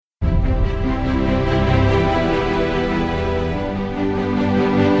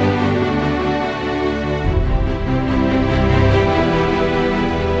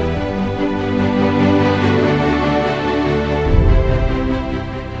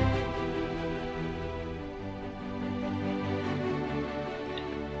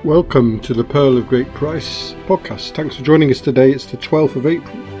Welcome to the Pearl of Great Price podcast. Thanks for joining us today. It's the 12th of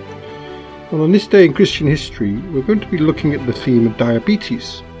April. And on this day in Christian history, we're going to be looking at the theme of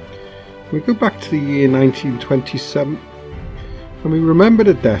diabetes. We go back to the year 1927 and we remember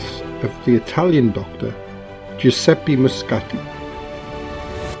the death of the Italian doctor Giuseppi Moscati,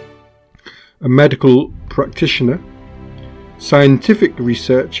 a medical practitioner, scientific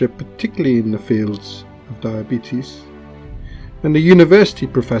researcher, particularly in the fields of diabetes, and a university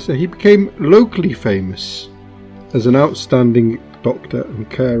professor. He became locally famous as an outstanding doctor and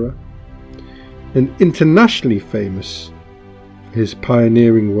carer, and internationally famous for his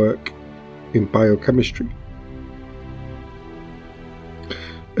pioneering work in biochemistry.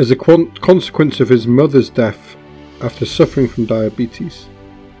 As a consequence of his mother's death after suffering from diabetes,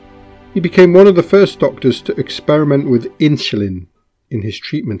 he became one of the first doctors to experiment with insulin in his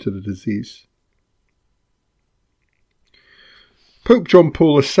treatment of the disease. Pope John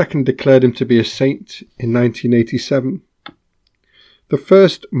Paul II declared him to be a saint in 1987, the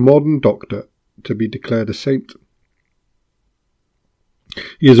first modern doctor to be declared a saint.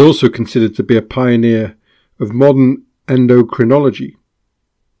 He is also considered to be a pioneer of modern endocrinology,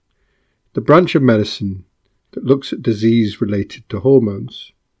 the branch of medicine that looks at disease related to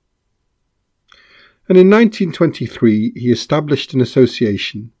hormones. And in 1923 he established an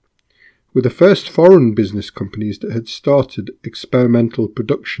association with the first foreign business companies that had started experimental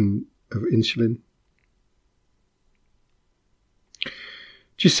production of insulin.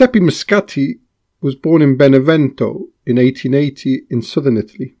 Giuseppe Moscati was born in Benevento in 1880 in southern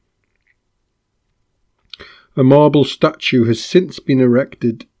Italy. A marble statue has since been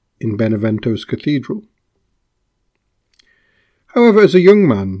erected in Benevento's cathedral. However, as a young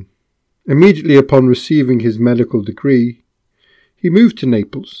man, immediately upon receiving his medical degree, he moved to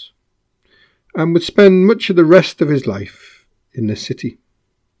Naples and would spend much of the rest of his life in the city.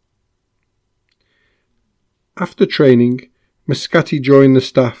 After training, Moscati joined the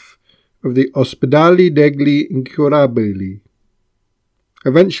staff of the Ospedale degli Incurabili,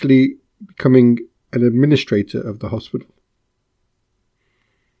 eventually becoming an administrator of the hospital.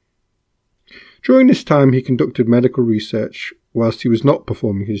 During this time he conducted medical research whilst he was not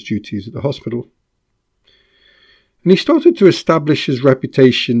performing his duties at the hospital, and he started to establish his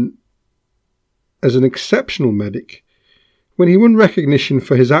reputation as an exceptional medic when he won recognition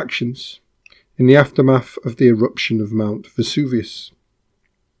for his actions in the aftermath of the eruption of Mount Vesuvius.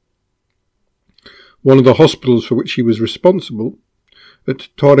 One of the hospitals for which he was responsible, at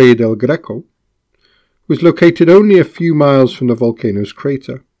Torre del Greco, was located only a few miles from the volcano's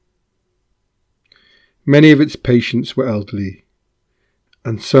crater. Many of its patients were elderly,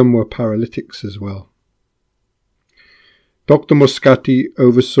 and some were paralytics as well. Dr. Moscati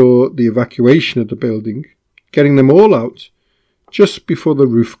oversaw the evacuation of the building, getting them all out just before the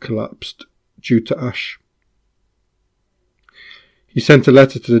roof collapsed due to ash. He sent a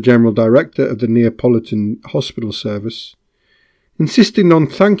letter to the General Director of the Neapolitan Hospital Service, insisting on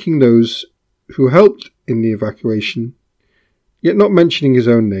thanking those who helped in the evacuation, yet not mentioning his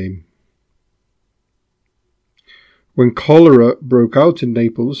own name. When cholera broke out in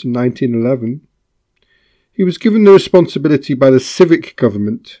Naples in 1911, he was given the responsibility by the civic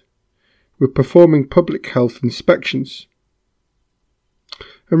government with performing public health inspections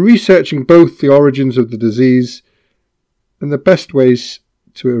and researching both the origins of the disease and the best ways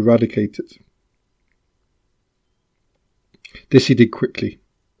to eradicate it. This he did quickly,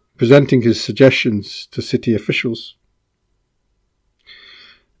 presenting his suggestions to city officials.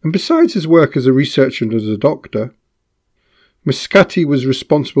 And besides his work as a researcher and as a doctor, Moscati was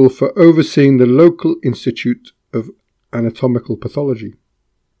responsible for overseeing the local Institute of Anatomical Pathology.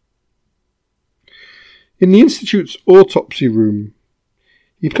 In the Institute's autopsy room,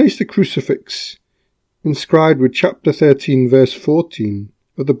 he placed a crucifix inscribed with chapter 13, verse 14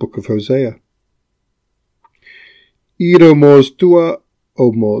 of the book of Hosea. Ira mors tua,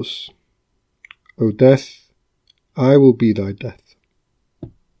 O mors, O death, I will be thy death.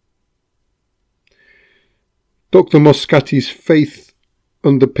 Dr. Moscati's faith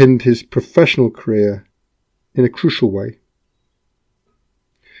underpinned his professional career in a crucial way.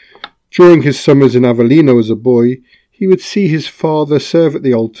 During his summers in Avellino as a boy, he would see his father serve at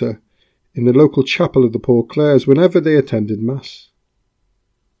the altar in the local chapel of the Poor Clares whenever they attended Mass.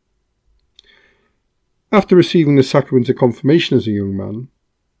 After receiving the sacrament of confirmation as a young man,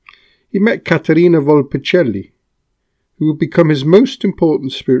 he met Caterina Volpicelli, who would become his most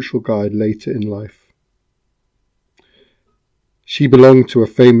important spiritual guide later in life. She belonged to a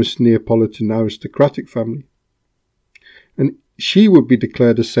famous Neapolitan aristocratic family, and she would be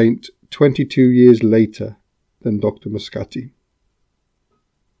declared a saint 22 years later than Dr. Moscati.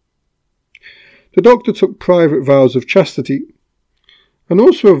 The doctor took private vows of chastity and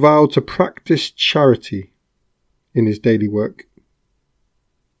also a vow to practice charity in his daily work.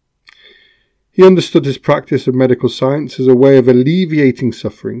 He understood his practice of medical science as a way of alleviating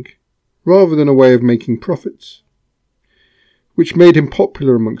suffering rather than a way of making profits, which made him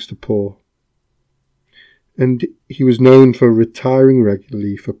popular amongst the poor, and he was known for retiring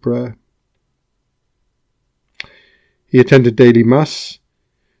regularly for prayer. He attended daily mass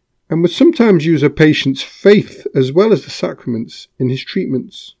and would sometimes use a patient's faith as well as the sacraments in his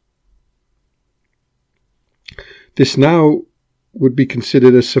treatments. This now would be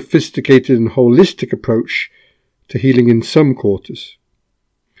considered a sophisticated and holistic approach to healing in some quarters.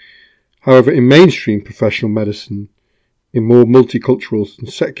 However, in mainstream professional medicine, in more multicultural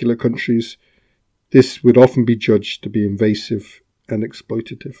and secular countries, this would often be judged to be invasive and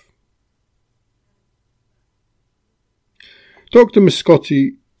exploitative. Dr.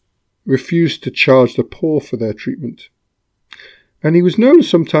 Moscati refused to charge the poor for their treatment, and he was known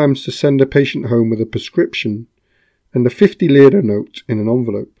sometimes to send a patient home with a prescription and a 50 lira note in an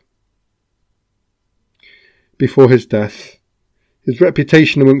envelope. Before his death, his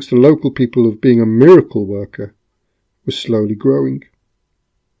reputation amongst the local people of being a miracle worker was slowly growing.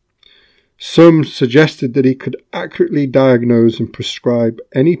 Some suggested that he could accurately diagnose and prescribe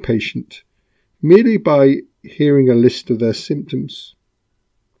any patient merely by hearing a list of their symptoms,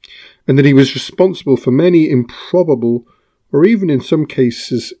 and that he was responsible for many improbable or even in some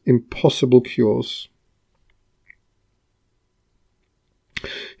cases impossible cures.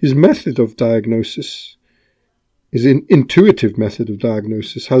 His method of diagnosis, his intuitive method of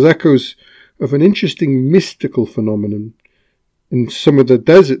diagnosis, has echoes of an interesting mystical phenomenon in some of the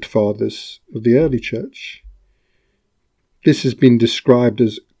desert fathers of the early church. This has been described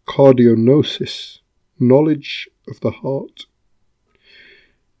as cardionosis, knowledge of the heart,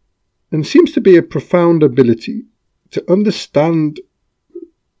 and seems to be a profound ability to understand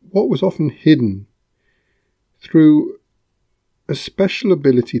what was often hidden through a special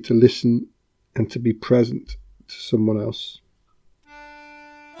ability to listen and to be present to someone else.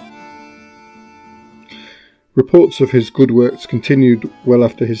 Reports of his good works continued well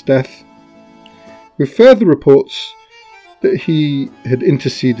after his death, with further reports that he had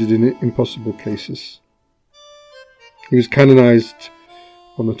interceded in impossible cases. He was canonized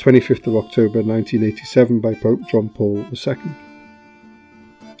on the 25th of October 1987 by Pope John Paul II.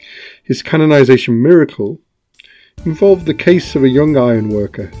 His canonization miracle involved the case of a young iron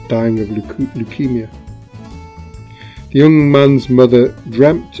worker dying of leukemia. The young man's mother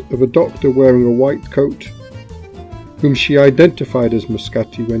dreamt of a doctor wearing a white coat, whom she identified as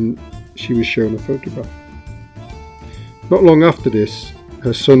Moscati when she was shown a photograph. Not long after this,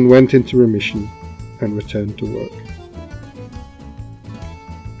 her son went into remission and returned to work.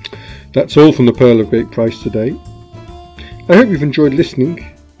 That's all from the Pearl of Great Price today. I hope you've enjoyed listening.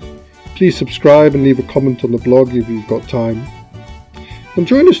 Please subscribe and leave a comment on the blog if you've got time. And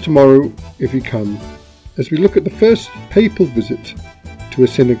join us tomorrow, if you can, as we look at the first papal visit to a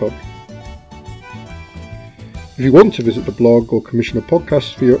synagogue. If you want to visit the blog or commission a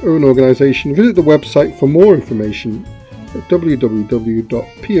podcast for your own organisation, visit the website for more information at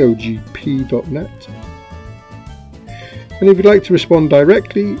www.pogp.net. And if you'd like to respond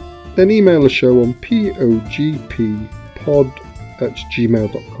directly, then email the show on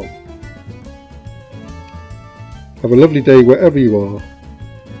pogppod@gmail.com. Have a lovely day wherever you are,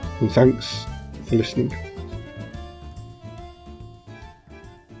 and thanks for listening.